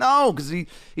on? I was like, no, because he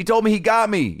told me he got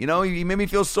me. You know, he made me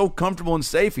feel so comfortable and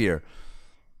safe here.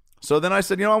 So then I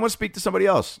said, you know, I want to speak to somebody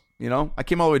else. You know, I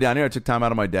came all the way down here. I took time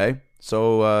out of my day.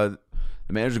 So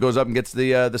the manager goes up and gets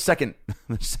the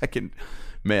second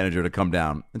manager to come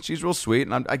down, and she's real sweet.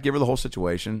 And I give her the whole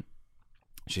situation.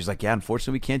 She's like, yeah,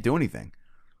 unfortunately, we can't do anything.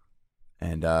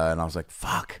 And I was like,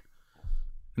 fuck.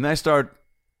 And then I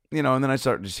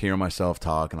start just hearing myself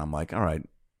talk, and I'm like, all right,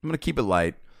 I'm going to keep it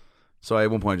light. So at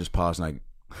one point I just pause, and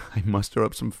I muster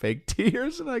up some fake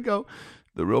tears, and I go,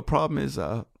 the real problem is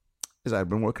I've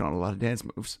been working on a lot of dance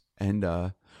moves, and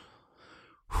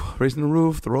Raising the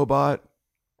Roof, The Robot.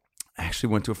 I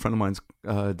actually went to a friend of mine's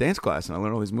dance class, and I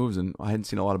learned all these moves, and I hadn't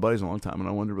seen a lot of buddies in a long time, and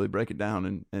I wanted to really break it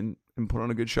down and put on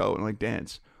a good show and like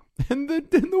dance. And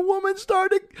the woman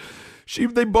started,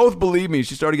 they both believed me.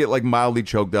 She started to get like mildly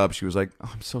choked up. She was like,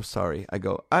 oh, I'm so sorry. I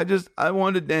go, I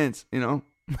wanted to dance, you know.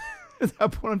 At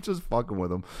that point, I'm just fucking with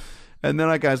them. And then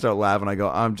I kind of start laughing. I go,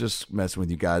 I'm just messing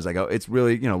with you guys. I go, it's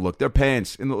really, you know, look, they're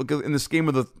pants. In the scheme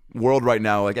of the world right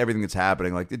now, like everything that's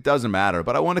happening, like it doesn't matter.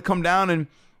 But I want to come down and,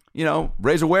 you know,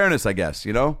 raise awareness, I guess,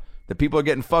 you know, that people are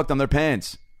getting fucked on their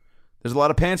pants. There's a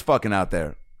lot of pants fucking out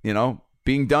there, you know,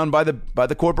 being done by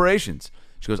the corporations.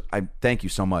 She goes, I thank you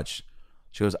so much.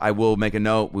 She goes, I will make a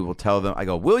note. We will tell them. I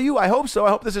go, will you? I hope so. I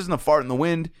hope this isn't a fart in the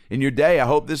wind in your day. I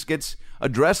hope this gets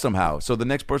addressed somehow. So the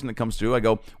next person that comes through, I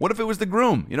go, what if it was the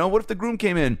groom? You know, what if the groom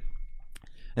came in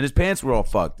and his pants were all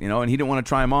fucked, you know, and he didn't want to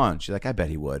try them on? She's like, I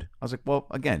bet he would. I was like, well,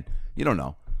 again, you don't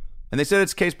know. And they said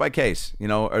it's case by case, you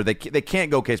know, or they can't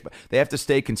go case by. They have to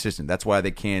stay consistent. That's why they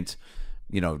can't,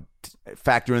 you know,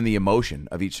 factor in the emotion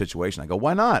of each situation. I go,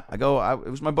 why not? I go, it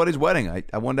was my buddy's wedding.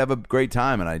 I wanted to have a great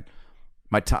time, and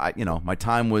my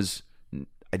time was,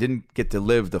 I didn't get to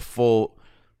live the full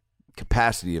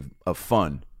capacity of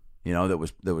fun, you know, that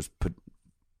was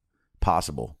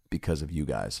possible because of you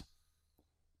guys.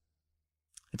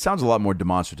 It sounds a lot more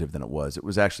demonstrative than it was. It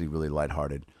was actually really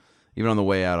lighthearted. Even on the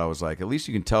way out, I was like, at least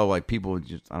you can tell, like, people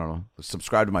just, I don't know,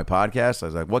 subscribe to my podcast. I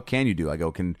was like, what can you do? I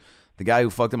go, can the guy who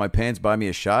fucked up my pants buy me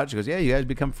a shot? She goes, yeah, you guys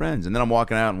become friends. And then I'm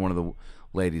walking out, and one of the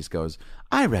ladies goes,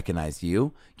 I recognize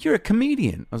you. You're a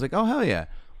comedian. I was like, oh, hell yeah.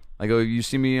 I go, you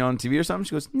see me on TV or something?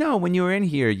 She goes, no, when you were in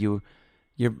here, you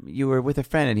were with a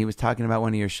friend, and he was talking about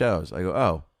one of your shows. I go,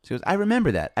 oh. She goes, I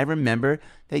remember that. I remember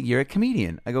that you're a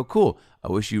comedian. I go, cool. I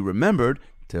wish you remembered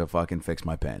to fucking fix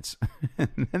my pants.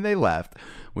 And they laughed,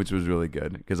 which was really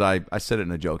good, because I said it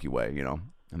in a jokey way, you know.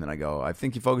 And then I go, I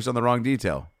think you focused on the wrong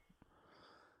detail.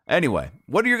 Anyway,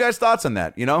 what are your guys' thoughts on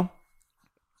that, you know?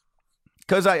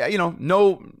 Because I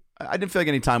didn't feel like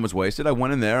any time was wasted. I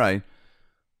went in there.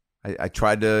 I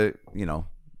tried to, you know,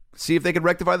 see if they could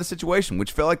rectify the situation,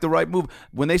 which felt like the right move.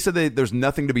 When they said that there's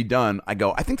nothing to be done, I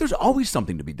go, I think there's always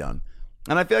something to be done.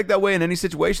 And I feel like that way in any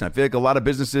situation. I feel like a lot of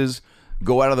businesses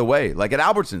go out of the way. Like at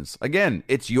Albertsons, again,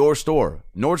 it's your store.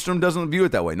 Nordstrom doesn't view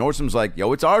it that way. Nordstrom's like,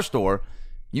 yo, it's our store.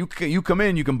 You come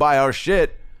in, you can buy our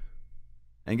shit.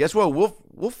 And guess what?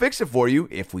 We'll fix it for you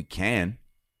if we can.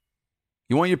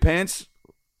 You want your pants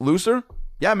looser?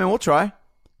 Yeah, man, we'll try.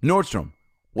 Nordstrom,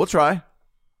 we'll try.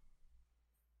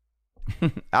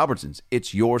 Albertsons,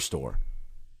 it's your store.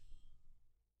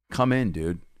 Come in,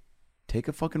 dude. Take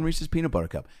a fucking Reese's peanut butter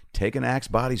cup. Take an Axe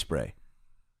body spray.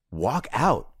 Walk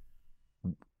out.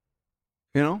 You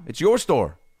know, it's your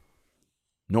store.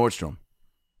 Nordstrom.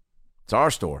 It's our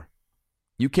store.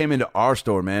 You came into our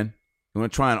store, man. You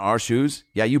want to try on our shoes?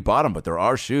 Yeah, you bought them, but they're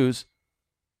our shoes.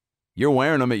 You're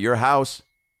wearing them at your house.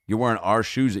 You're wearing our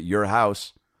shoes at your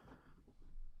house.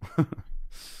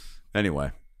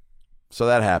 Anyway, so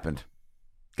that happened.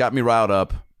 Got me riled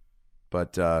up,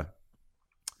 but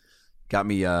got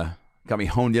me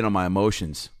honed in on my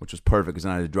emotions, which was perfect because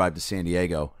then I had to drive to San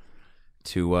Diego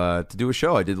to do a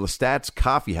show. I did Lestat's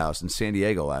Coffee House in San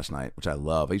Diego last night, which I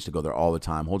love. I used to go there all the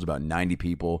time. Holds about 90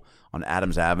 people on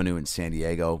Adams Avenue in San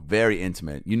Diego. Very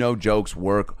intimate. You know jokes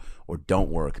work or don't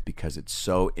work because it's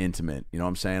so intimate. You know what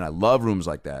I'm saying? I love rooms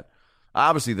like that.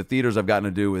 Obviously, the theaters I've gotten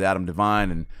to do with Adam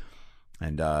Devine and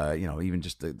you know, even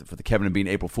just for the Kevin and Bean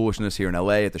April Foolishness here in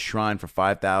L.A. at the Shrine for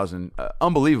 5,000.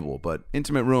 Unbelievable, but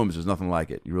intimate rooms, there's nothing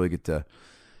like it. You really get to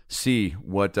see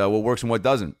what works and what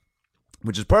doesn't,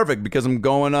 which is perfect because I'm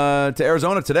going to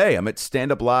Arizona today. I'm at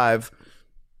Stand Up Live.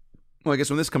 Well, I guess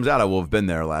when this comes out, I will have been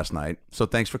there last night. So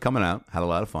thanks for coming out. Had a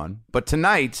lot of fun. But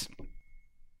tonight,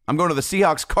 I'm going to the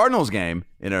Seahawks-Cardinals game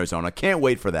in Arizona. Can't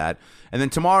wait for that. And then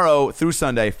tomorrow through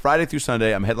Sunday, Friday through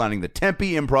Sunday, I'm headlining the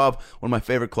Tempe Improv, one of my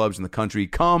favorite clubs in the country.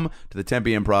 Come to the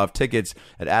Tempe Improv. Tickets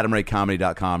at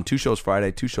AdamRayComedy.com. 2 shows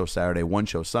Friday, 2 shows Saturday, 1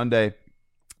 show Sunday.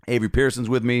 Avery Pearson's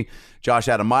with me. Josh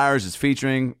Adam Myers is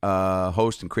featuring,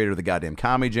 host and creator of the Goddamn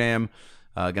Comedy Jam.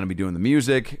 Going to be doing the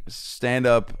music,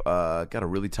 stand-up. Got a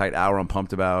really tight hour I'm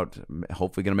pumped about.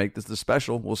 Hopefully going to make this the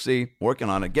special. We'll see. Working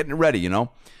on it. Getting it ready, you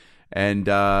know. And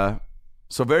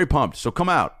so very pumped. So come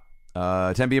out.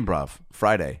 Tempe Improv,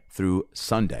 Friday through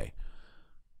Sunday.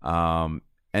 And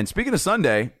speaking of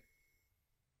Sunday,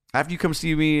 after you come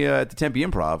see me at the Tempe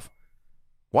Improv,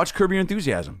 watch Curb Your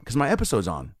Enthusiasm because my episode's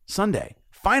on Sunday.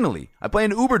 Finally, I play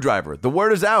an Uber driver. The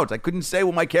word is out. I couldn't say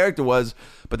what my character was,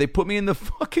 but they put me in the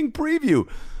fucking preview.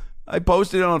 I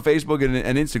posted it on Facebook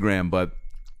and Instagram, but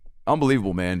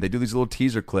unbelievable, man. They do these little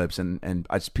teaser clips, and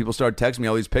people started texting me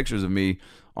all these pictures of me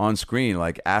on screen.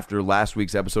 Like after last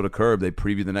week's episode of Curb, they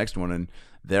previewed the next one, and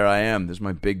there I am. There's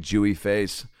my big Jewy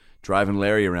face driving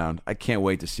Larry around. I can't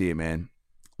wait to see it, man.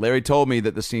 Larry told me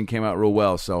that the scene came out real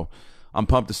well, so I'm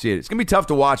pumped to see it. It's going to be tough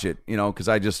to watch it, you know, because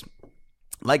I just...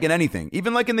 like in anything,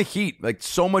 even like in The Heat, like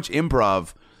so much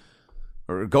improv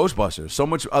or Ghostbusters, so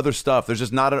much other stuff. There's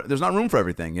just not room for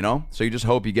everything, you know? So you just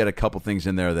hope you get a couple things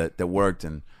in there that worked.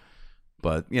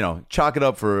 But, you know, chalk it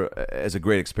up as a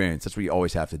great experience. That's what you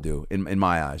always have to do in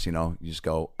my eyes, you know? You just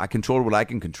go, I controlled what I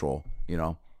can control, you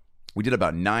know? We did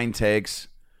about 9 takes,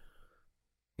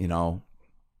 you know?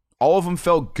 All of them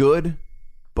felt good,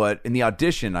 but in the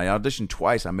audition, I auditioned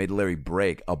twice. I made Larry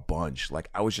break a bunch. Like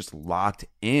I was just locked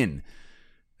in.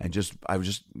 And I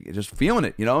was just feeling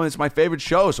it, you know. And it's my favorite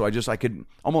show, so I could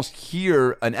almost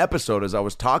hear an episode as I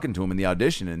was talking to him in the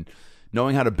audition and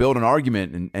knowing how to build an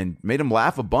argument and made him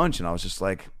laugh a bunch. And I was just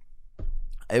like,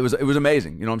 it was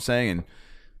amazing, you know what I'm saying? And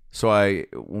so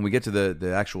when we get to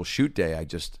the actual shoot day,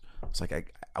 it's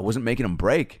like I wasn't making him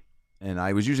break, and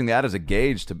I was using that as a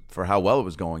gauge for how well it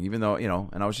was going, even though, you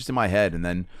know. And I was just in my head. And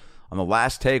then on the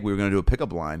last take, we were going to do a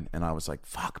pickup line, and I was like,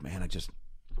 fuck, man,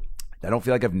 I don't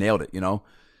feel like I've nailed it, you know.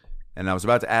 And I was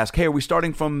about to ask, hey, are we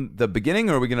starting from the beginning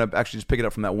or are we going to actually just pick it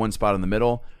up from that one spot in the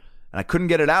middle? And I couldn't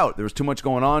get it out. There was too much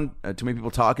going on, too many people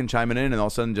talking, chiming in, and all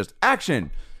of a sudden just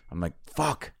action. I'm like,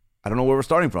 fuck, I don't know where we're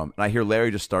starting from. And I hear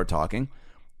Larry just start talking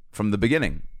from the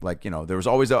beginning. Like, you know, there was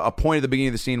always a point at the beginning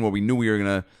of the scene where we knew we were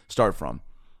going to start from,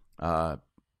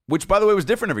 which, by the way, was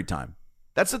different every time.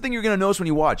 That's the thing you're going to notice when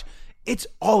you watch. It's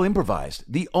all improvised.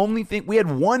 The only thing, we had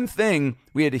one thing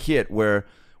we had to hit where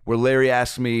Larry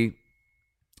asked me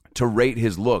to rate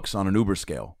his looks on an Uber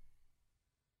scale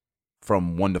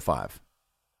from 1 to 5.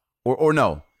 Or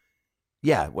no.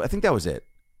 Yeah, I think that was it.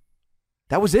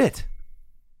 That was it.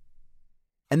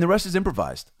 And the rest is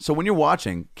improvised. So when you're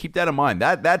watching, keep that in mind.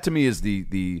 That to me is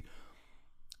the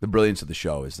brilliance of the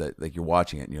show, is that like you're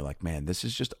watching it and you're like, man, this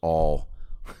is just all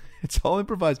it's all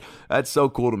improvised. That's so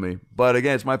cool to me. But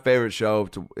again, it's my favorite show.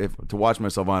 To watch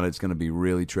myself on it, it's going to be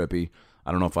really trippy.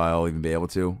 I don't know if I'll even be able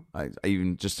to. I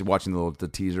even just watching the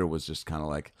teaser was just kind of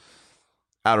like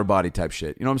outer body type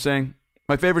shit. You know what I'm saying?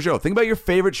 My favorite show. Think about your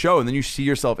favorite show and then you see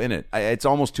yourself in it. It's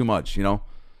almost too much, you know?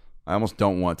 I almost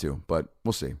don't want to, but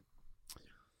we'll see.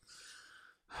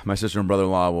 My sister and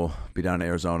brother-in-law will be down in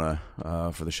Arizona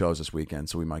for the shows this weekend,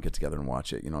 so we might get together and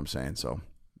watch it. You know what I'm saying? So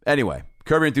anyway,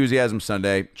 Curb Your Enthusiasm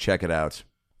Sunday. Check it out.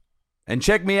 And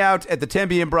check me out at the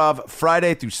Tempe Improv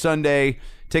Friday through Sunday.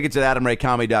 Tickets at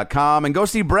AdamRayComedy.com. And go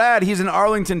see Brad. He's in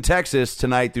Arlington, Texas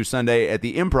tonight through Sunday at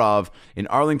the Improv in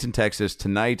Arlington, Texas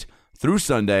tonight through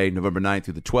Sunday, November 9th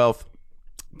through the 12th.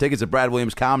 Tickets at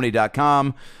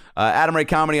BradWilliamsComedy.com. Adam Ray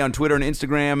Comedy on Twitter and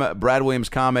Instagram. Brad Williams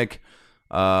Comic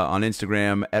on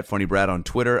Instagram, at FunnyBrad on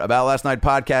Twitter.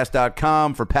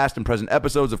 AboutLastNightPodcast.com for past and present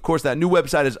episodes. Of course, that new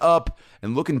website is up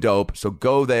and looking dope, so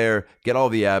go there, get all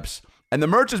the apps. And the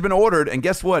merch has been ordered, and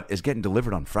guess what? It's getting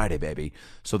delivered on Friday, baby.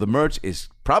 So the merch is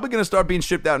probably going to start being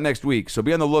shipped out next week. So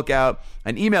be on the lookout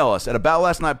and email us at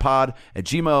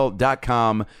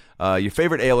aboutlastnightpod@gmail.com. Your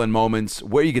favorite ALN moments,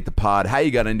 where you get the pod, how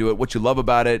you got into it, what you love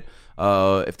about it.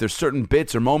 If there's certain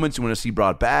bits or moments you want to see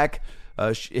brought back,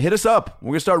 hit us up. We're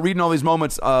going to start reading all these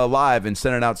moments live and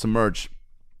sending out some merch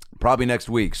probably next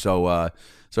week. So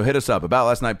hit us up,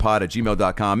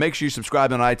 aboutlastnightpod@gmail.com. Make sure you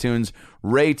subscribe on iTunes,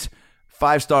 rate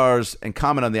 5 stars, and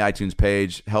comment on the iTunes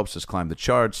page. Helps us climb the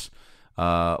charts.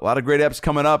 A lot of great eps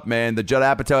coming up, man. The Judd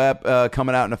Apatow ep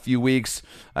coming out in a few weeks.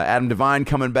 Adam Devine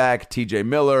coming back. TJ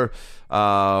Miller.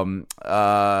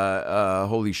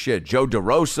 Holy shit. Joe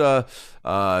DeRosa.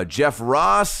 Jeff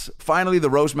Ross. Finally,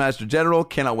 the Roastmaster General.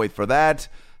 Cannot wait for that.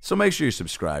 So make sure you're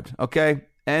subscribed, okay?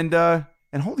 And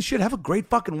holy shit, have a great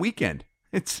fucking weekend.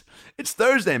 It's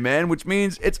Thursday, man, which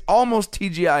means it's almost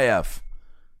TGIF.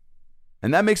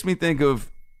 And that makes me think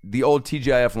of the old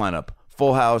TGIF lineup.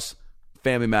 Full House,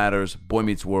 Family Matters, Boy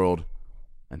Meets World,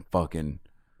 and fucking...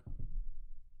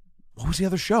 what was the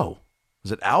other show?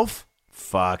 Was it Alf?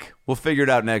 Fuck. We'll figure it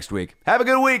out next week. Have a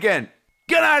good weekend.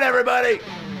 Good night, everybody.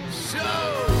 So,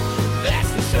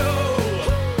 that's the show.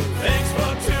 Thanks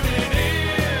for tuning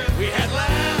in. We had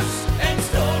laughs and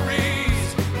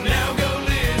stories. Now go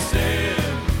listen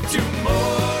to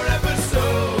more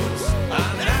episodes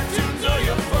on iTunes or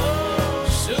your phone.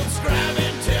 Subscribe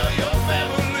and tell your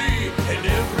family and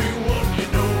everyone you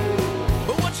know.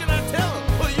 But what should I tell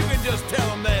them? Well, you can just tell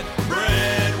them that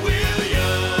Brad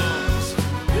Williams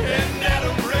and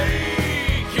Adam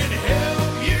Ray can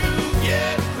help you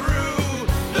get through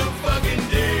the fucking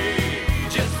day.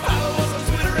 Just follow us on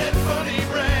Twitter at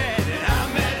FunnyBrad, and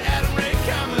I'm at Adam Ray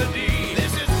Comedy.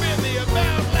 This has been the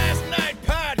About Last Night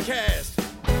podcast.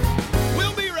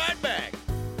 We'll be right back.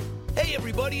 Hey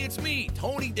everybody, it's me,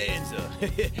 Tony Danza.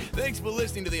 Thanks for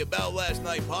listening to the About Last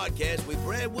Night podcast with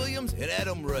Brad Williams and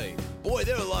Adam Ray. Boy,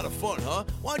 they're a lot of fun, huh?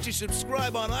 Why don't you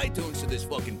subscribe on iTunes to this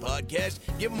fucking podcast,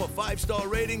 give them a 5-star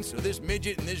rating so this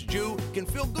midget and this Jew can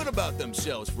feel good about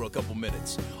themselves for a couple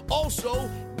minutes. Also,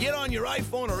 get on your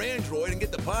iPhone or Android and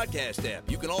get the podcast app.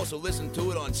 You can also listen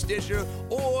to it on Stitcher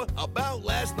or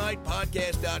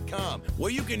AboutLastNightPodcast.com,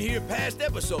 where you can hear past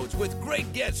episodes with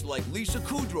great guests like Lisa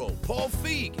Kudrow, Paul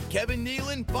Feig, Kevin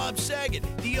Nealon, Bob Saget,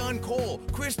 Dion Cole,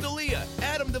 Chris D'Elia,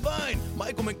 Adam Devine,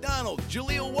 Michael McDonald,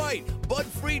 Jaleel White, Bud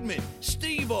Friedman,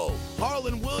 Steve-O,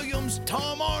 Harlan Williams,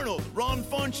 Tom Arnold, Ron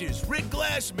Funches, Rick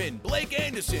Glassman, Blake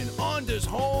Anderson, Anders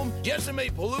Holm, Jessime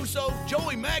Peluso,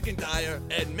 Joey McIntyre,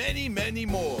 and many, many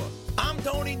more. I'm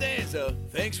Tony Danza.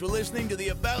 Thanks for listening to the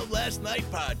About Last Night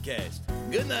podcast.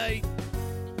 Good night.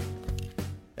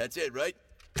 That's it, right?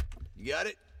 You got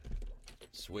it?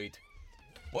 Sweet.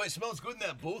 Boy, it smells good in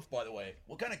that booth, by the way.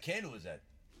 What kind of candle is that?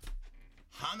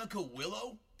 Hanukkah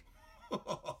willow?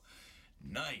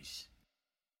 Nice.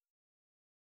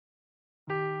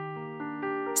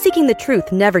 Seeking the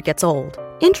truth never gets old.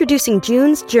 Introducing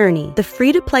June's Journey, the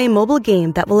free-to-play mobile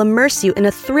game that will immerse you in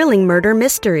a thrilling murder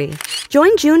mystery.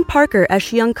 Join June Parker as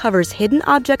she uncovers hidden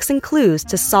objects and clues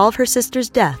to solve her sister's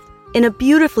death in a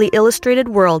beautifully illustrated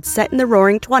world set in the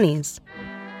Roaring '20s.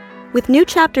 With new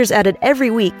chapters added every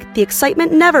week, the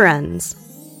excitement never ends.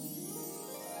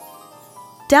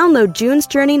 Download June's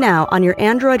Journey now on your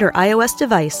Android or iOS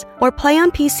device, or play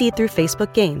on PC through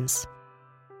Facebook Games.